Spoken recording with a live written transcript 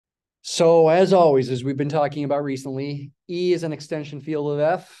So as always, as we've been talking about recently, E is an extension field of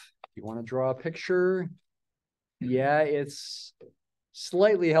F. If you want to draw a picture, yeah, it's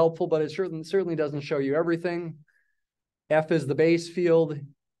slightly helpful, but it certainly doesn't show you everything. F is the base field.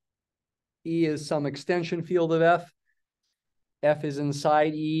 E is some extension field of F. F is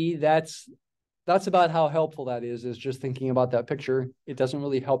inside E. That's about how helpful that is just thinking about that picture. It doesn't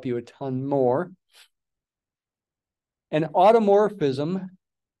really help you a ton more. An automorphism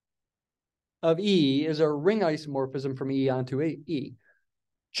of E is a ring isomorphism from E onto E,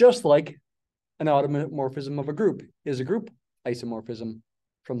 just like an automorphism of a group is a group isomorphism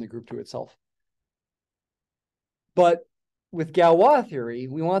from the group to itself. But with Galois theory,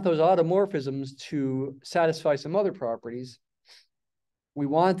 we want those automorphisms to satisfy some other properties. We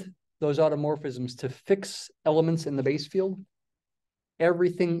want those automorphisms to fix elements in the base field.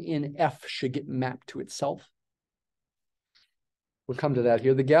 Everything in F should get mapped to itself. We'll come to that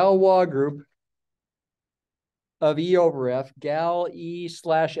here. The Galois group of E over F, Gal E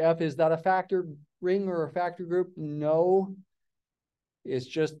slash F, is that a factor ring or a factor group? No. It's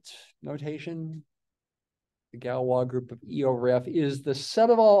just notation. The Galois group of E over F is the set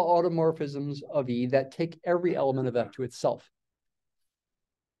of all automorphisms of E that take every element of F to itself.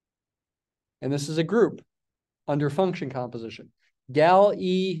 And this is a group under function composition. Gal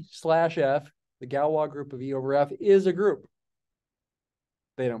E slash F, the Galois group of E over F, is a group.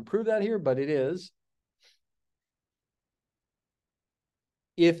 They don't prove that here, but it is.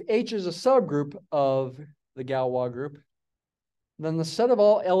 If H is a subgroup of the Galois group, then the set of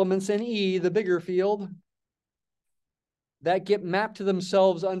all elements in E, the bigger field, that get mapped to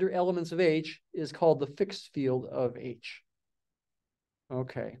themselves under elements of H is called the fixed field of H.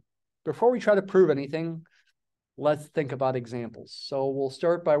 Okay. Before we try to prove anything, let's think about examples. So we'll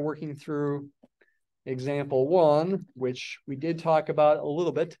start by working through example 1, which we did talk about a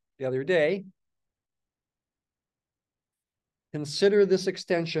little bit the other day. Consider this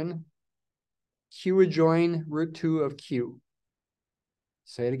extension Q adjoin root 2 of Q.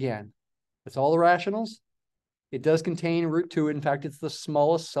 Say it again. It's all the rationals. It does contain root 2. In fact, it's the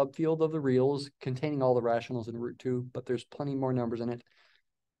smallest subfield of the reals containing all the rationals in root 2, but there's plenty more numbers in it.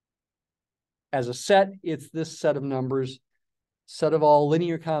 As a set, it's this set of numbers, set of all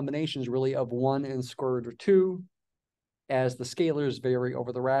linear combinations really of 1 and square root of 2, as the scalars vary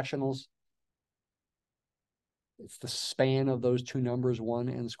over the rationals. It's the span of those two numbers, 1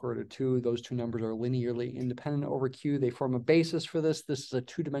 and square root of 2. Those two numbers are linearly independent over Q. They form a basis for this. This is a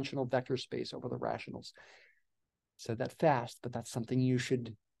two-dimensional vector space over the rationals. Said that fast, but that's something you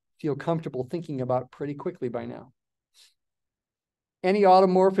should feel comfortable thinking about pretty quickly by now. Any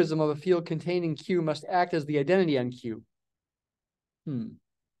automorphism of a field containing Q must act as the identity on Q.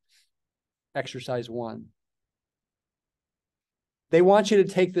 Exercise 1. They want you to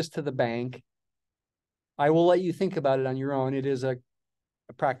take this to the bank. I will let you think about it on your own. It is a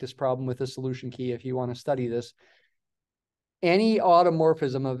practice problem with a solution key if you want to study this. Any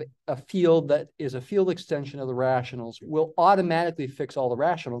automorphism of a field that is a field extension of the rationals will automatically fix all the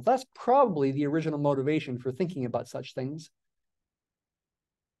rationals. That's probably the original motivation for thinking about such things.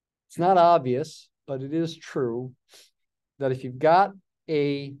 It's not obvious, but it is true that if you've got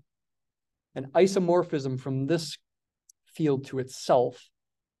an isomorphism from this field to itself,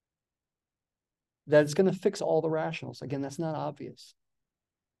 that it's going to fix all the rationals. Again, that's not obvious.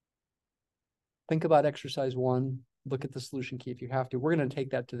 Think about exercise 1. Look at the solution key if you have to. We're going to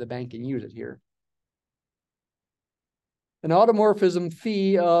take that to the bank and use it here. An automorphism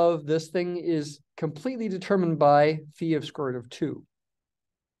phi of this thing is completely determined by phi of square root of 2.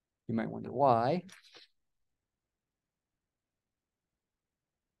 You might wonder why.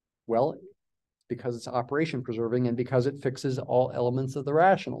 Well, because it's operation preserving and because it fixes all elements of the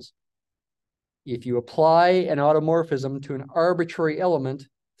rationals. If you apply an automorphism to an arbitrary element,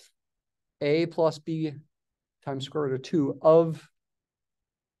 a plus b times square root of 2 of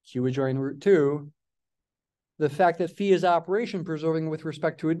Q adjoin root 2, the fact that phi is operation preserving with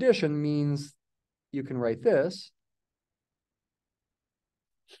respect to addition means you can write this.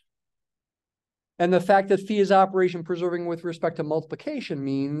 And the fact that phi is operation preserving with respect to multiplication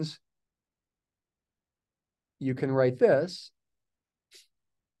means you can write this.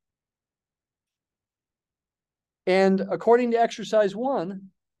 And according to exercise 1,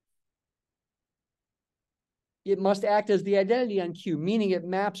 it must act as the identity on Q, meaning it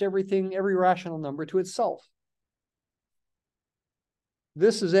maps everything, every rational number to itself.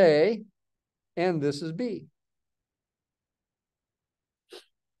 This is A, and this is B.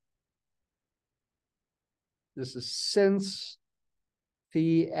 This is since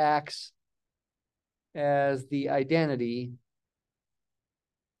phi acts as the identity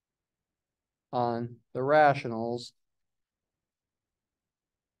on the rationals.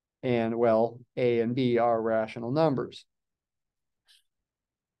 And, well, A and B are rational numbers.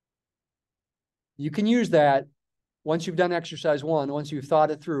 You can use that once you've done exercise 1, once you've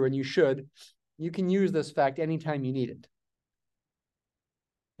thought it through, and you should, you can use this fact anytime you need it.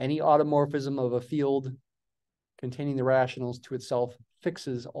 Any automorphism of a field containing the rationals to itself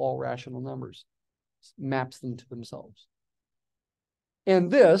fixes all rational numbers, maps them to themselves. And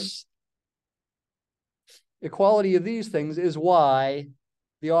this equality of these things is why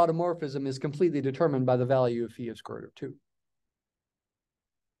the automorphism is completely determined by the value of phi of square root of 2.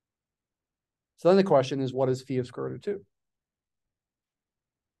 So then the question is, what is phi of square root of 2?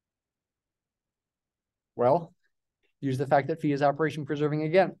 Well, use the fact that phi is operation preserving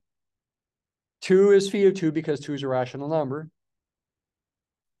again. 2 is phi of 2 because 2 is a rational number.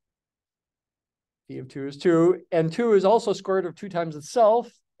 Phi of 2 is 2, and 2 is also square root of 2 times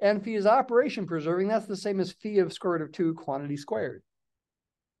itself, and phi is operation preserving. That's the same as phi of square root of 2 quantity squared.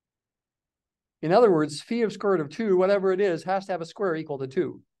 In other words, phi of square root of 2, whatever it is, has to have a square equal to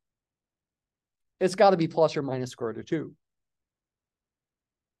 2. It's got to be plus or minus square root of 2.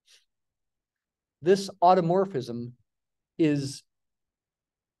 This automorphism is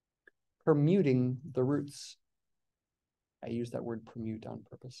permuting the roots. I use that word permute on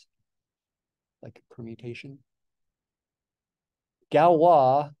purpose, like permutation.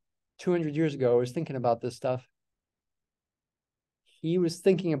 Galois, 200 years ago, was thinking about this stuff. He was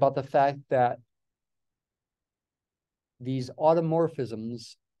thinking about the fact that these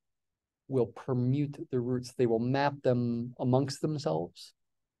automorphisms will permute the roots. They will map them amongst themselves.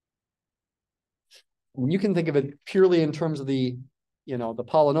 You can think of it purely in terms of the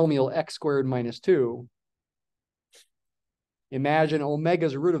polynomial x squared minus 2. Imagine omega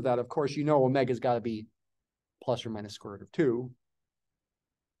is a root of that. Of course, you know omega's got to be plus or minus square root of 2.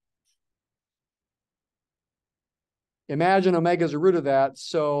 Imagine omega is a root of that,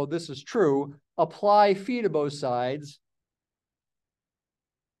 so this is true. Apply phi to both sides.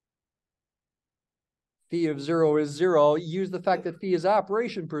 Phi of 0 is 0. Use the fact that phi is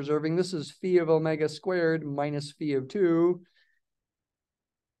operation preserving. This is phi of omega squared minus phi of 2.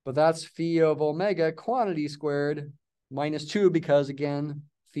 But that's phi of omega quantity squared minus 2 because, again,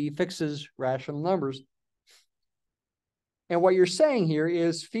 phi fixes rational numbers. And what you're saying here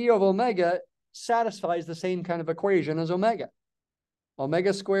is phi of omega satisfies the same kind of equation as omega.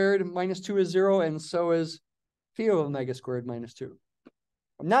 Omega squared minus 2 is 0, and so is phi of omega squared minus 2.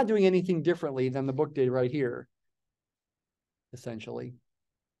 I'm not doing anything differently than the book did right here, essentially.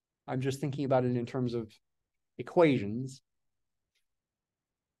 I'm just thinking about it in terms of equations.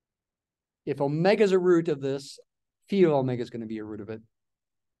 If omega is a root of this, phi of omega is going to be a root of it.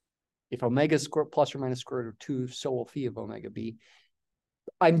 If omega is plus or minus square root of 2, so will phi of omega be.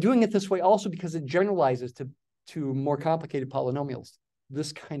 I'm doing it this way also because it generalizes to more complicated polynomials.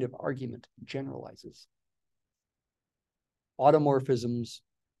 This kind of argument generalizes. Automorphisms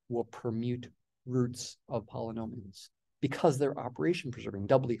will permute roots of polynomials because they're operation preserving,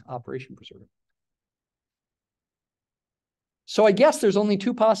 doubly operation preserving. So I guess there's only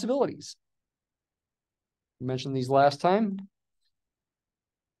 2 possibilities. I mentioned these last time.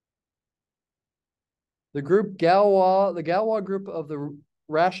 The Galois group of the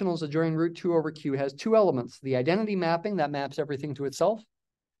rationals adjoining root 2 over q has 2 elements: the identity mapping that maps everything to itself,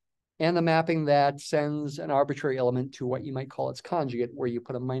 and the mapping that sends an arbitrary element to what you might call its conjugate, where you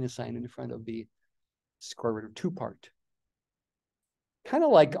put a minus sign in front of the square root of 2 part. Kind of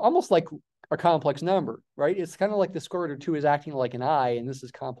like, almost like a complex number, right? It's kind of like the square root of 2 is acting like an I, and this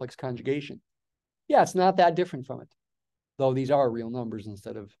is complex conjugation. Yeah, it's not that different from it, though these are real numbers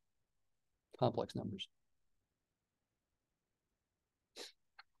instead of complex numbers.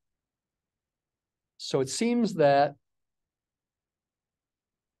 So it seems that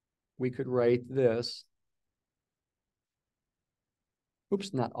we could write this.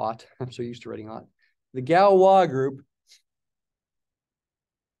 Oops, not ought. I'm so used to writing ought. The Galois group,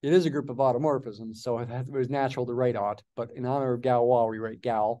 it is a group of automorphisms, so it was natural to write ought, but in honor of Galois, we write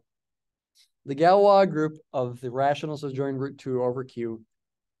gal. The Galois group of the rationals adjoining root 2 over q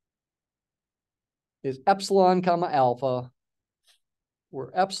is epsilon comma alpha,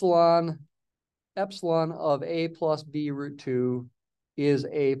 where epsilon of a plus b root 2 is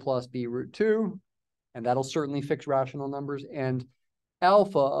a plus b root 2, and that'll certainly fix rational numbers, and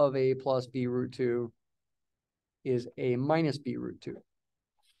alpha of a plus b root 2 is a minus b root 2.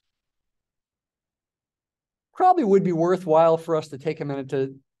 Probably would be worthwhile for us to take a minute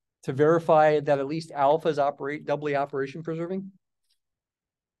to verify that at least alpha is doubly operation preserving,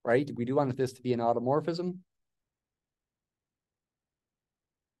 right? We do want this to be an automorphism.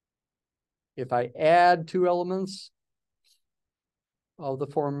 if I add two elements of the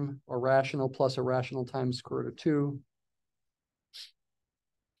form irrational plus irrational times square root of 2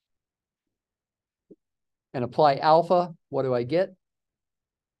 and apply alpha, what do I get?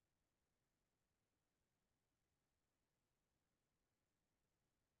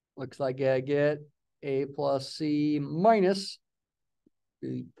 Looks like I get a plus c minus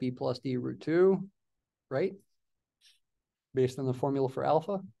b plus d root 2, right? Based on the formula for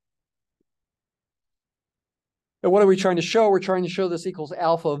alpha. And what are we trying to show? We're trying to show this equals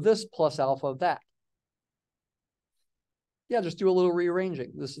alpha of this plus alpha of that. Yeah, just do a little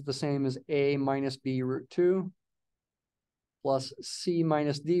rearranging. This is the same as a minus b root 2 plus c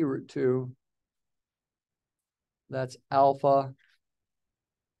minus d root 2. That's alpha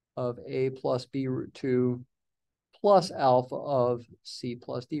of a plus b root 2 plus alpha of c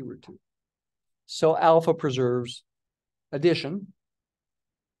plus d root 2. So alpha preserves addition.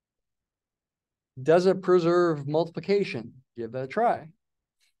 Does it preserve multiplication? Give that a try.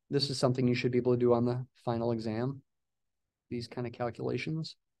 This is something you should be able to do on the final exam, these kind of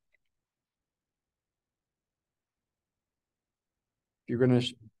calculations. If you're going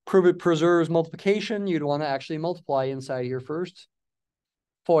to prove it preserves multiplication, you'd want to actually multiply inside here first.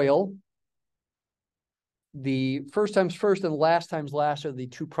 FOIL. The first times first and last times last are the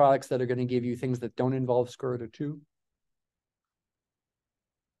two products that are going to give you things that don't involve square root of 2.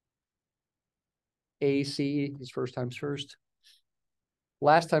 AC is first times first.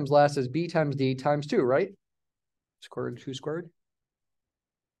 Last times last is B times D times 2, right? Square root of 2 squared.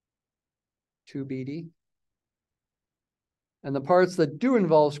 2BD. And the parts that do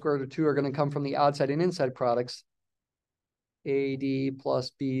involve square root of 2 are going to come from the outside and inside products. AD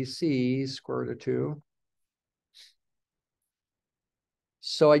plus BC square root of 2.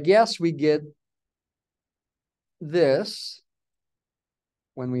 So I guess we get this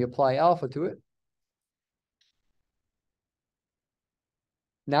when we apply alpha to it.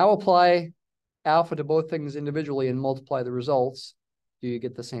 Now apply alpha to both things individually and multiply the results. Do you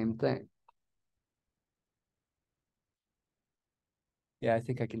get the same thing? Yeah, I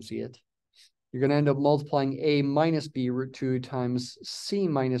think I can see it. You're going to end up multiplying a minus b root 2 times c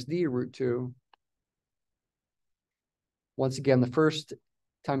minus d root 2. Once again, the first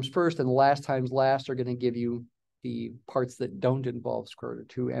times first and the last times last are going to give you the parts that don't involve square root of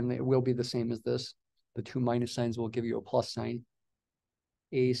 2, and it will be the same as this. The two minus signs will give you a plus sign.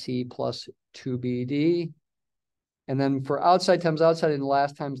 AC plus 2BD. And then for outside times outside and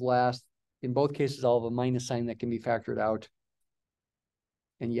last times last, in both cases, I'll have a minus sign that can be factored out.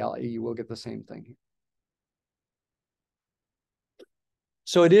 And yeah, you will get the same thing.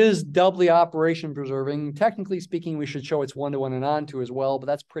 So it is doubly operation preserving. Technically speaking, we should show it's one-to-one and onto as well, but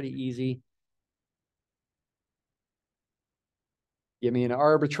that's pretty easy. Give me an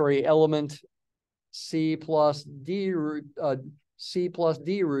arbitrary element, C plus D root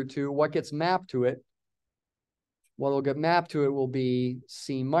 2. What gets mapped to it? What will get mapped to it will be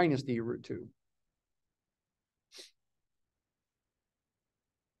C minus D root 2.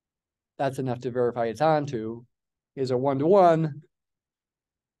 That's enough to verify it's onto. Is a one-to-one.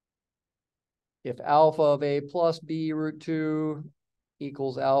 If alpha of A plus B root 2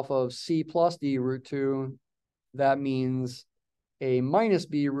 equals alpha of C plus D root 2, that means A minus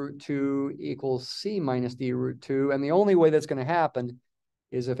B root 2 equals C minus D root 2. And the only way that's going to happen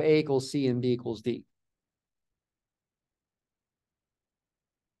is if A equals C and B equals D.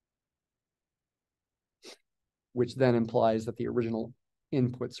 Which then implies that the original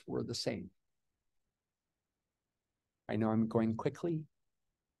inputs were the same. I know I'm going quickly.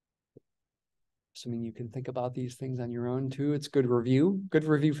 Assuming you can think about these things on your own too. It's good review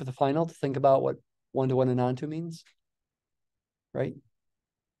for the final to think about what one-to-one and onto means, right?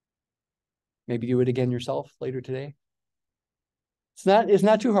 Maybe do it again yourself later today. It's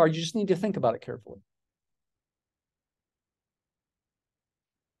not too hard. You just need to think about it carefully.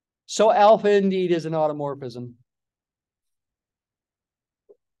 So alpha indeed is an automorphism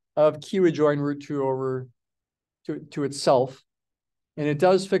of Q adjoin root 2 over to itself. And it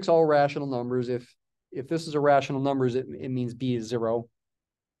does fix all rational numbers. If this is a rational numbers, it means B is 0.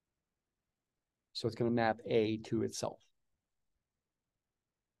 So it's going to map A to itself.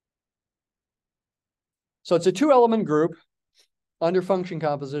 So it's a two-element group under function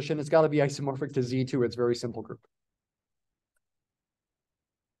composition. It's got to be isomorphic to Z2. It's a very simple group.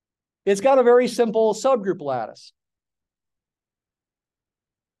 It's got a very simple subgroup lattice.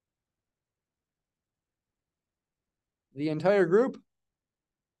 The entire group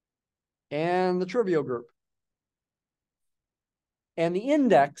and the trivial group. And the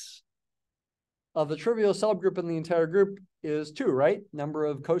index of the trivial subgroup in the entire group is 2, right? Number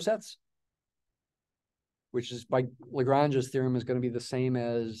of cosets. which is by Lagrange's theorem is going to be the same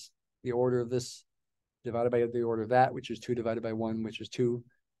as the order of this divided by the order of that, which is 2 divided by 1, which is 2.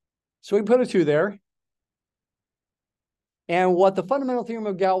 So we put a 2 there. And what the fundamental theorem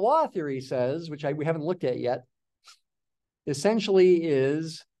of Galois theory says, which we haven't looked at yet, essentially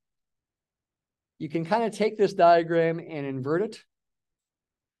is you can kind of take this diagram and invert it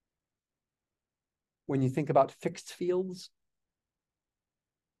when you think about fixed fields.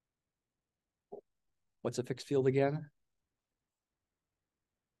 What's a fixed field again?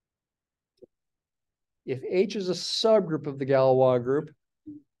 If H is a subgroup of the Galois group,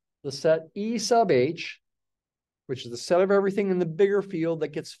 the set E sub H, which is the set of everything in the bigger field that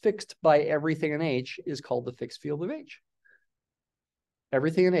gets fixed by everything in H, is called the fixed field of H.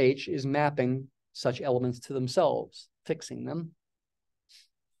 Everything in H is mapping such elements to themselves, fixing them.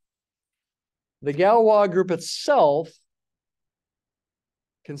 The Galois group itself,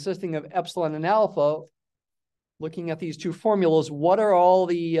 consisting of epsilon and alpha, looking at these two formulas, what are all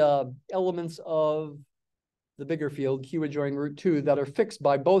the elements of the bigger field, Q adjoining root 2, that are fixed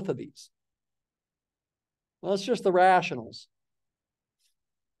by both of these? Well, it's just the rationals.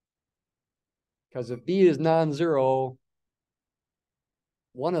 Because if B is non-zero,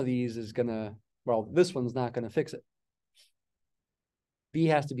 one of these is going to, well, this one's not going to fix it. B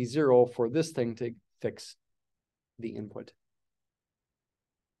has to be 0 for this thing to fix the input.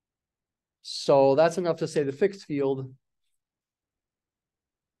 So that's enough to say the fixed field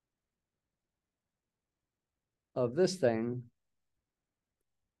of this thing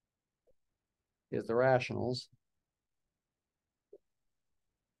is the rationals.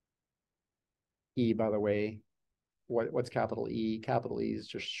 E, by the way, what's capital E? Capital E is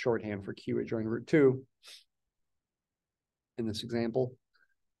just shorthand for Q adjoining root 2 in this example.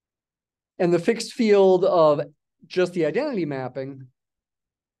 And the fixed field of just the identity mapping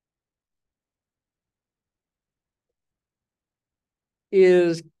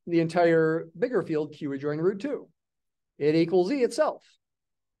is the entire bigger field Q adjoining root 2. It equals E itself.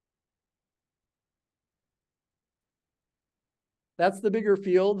 That's the bigger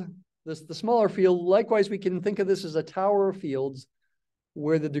field. The smaller field, likewise, we can think of this as a tower of fields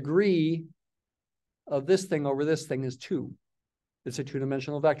where the degree of this thing over this thing is 2. It's a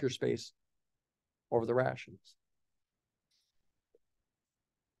 2-dimensional vector space over the rationals.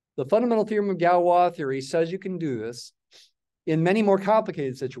 The fundamental theorem of Galois theory says you can do this in many more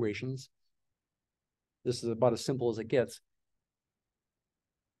complicated situations. This is about as simple as it gets.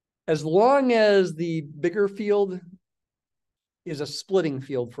 As long as the bigger field is a splitting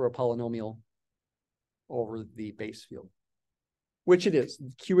field for a polynomial over the base field, which it is.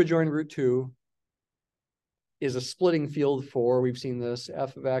 Q adjoining root 2 is a splitting field for, we've seen this,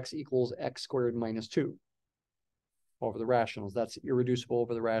 f of x equals x squared minus 2 over the rationals. That's irreducible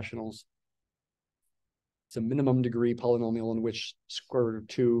over the rationals. It's a minimum degree polynomial in which square root of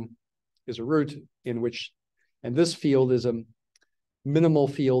 2 is a root, in which, and this field is a minimal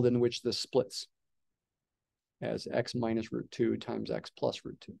field in which this splits as x minus root 2 times x plus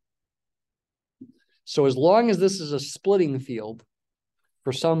root 2. So as long as this is a splitting field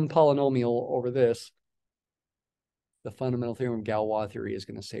for some polynomial over this, the fundamental theorem of Galois theory is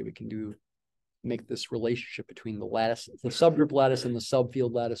going to say we can make this relationship between the lattice, the subgroup lattice and the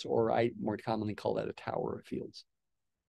subfield lattice, or I more commonly call that a tower of fields.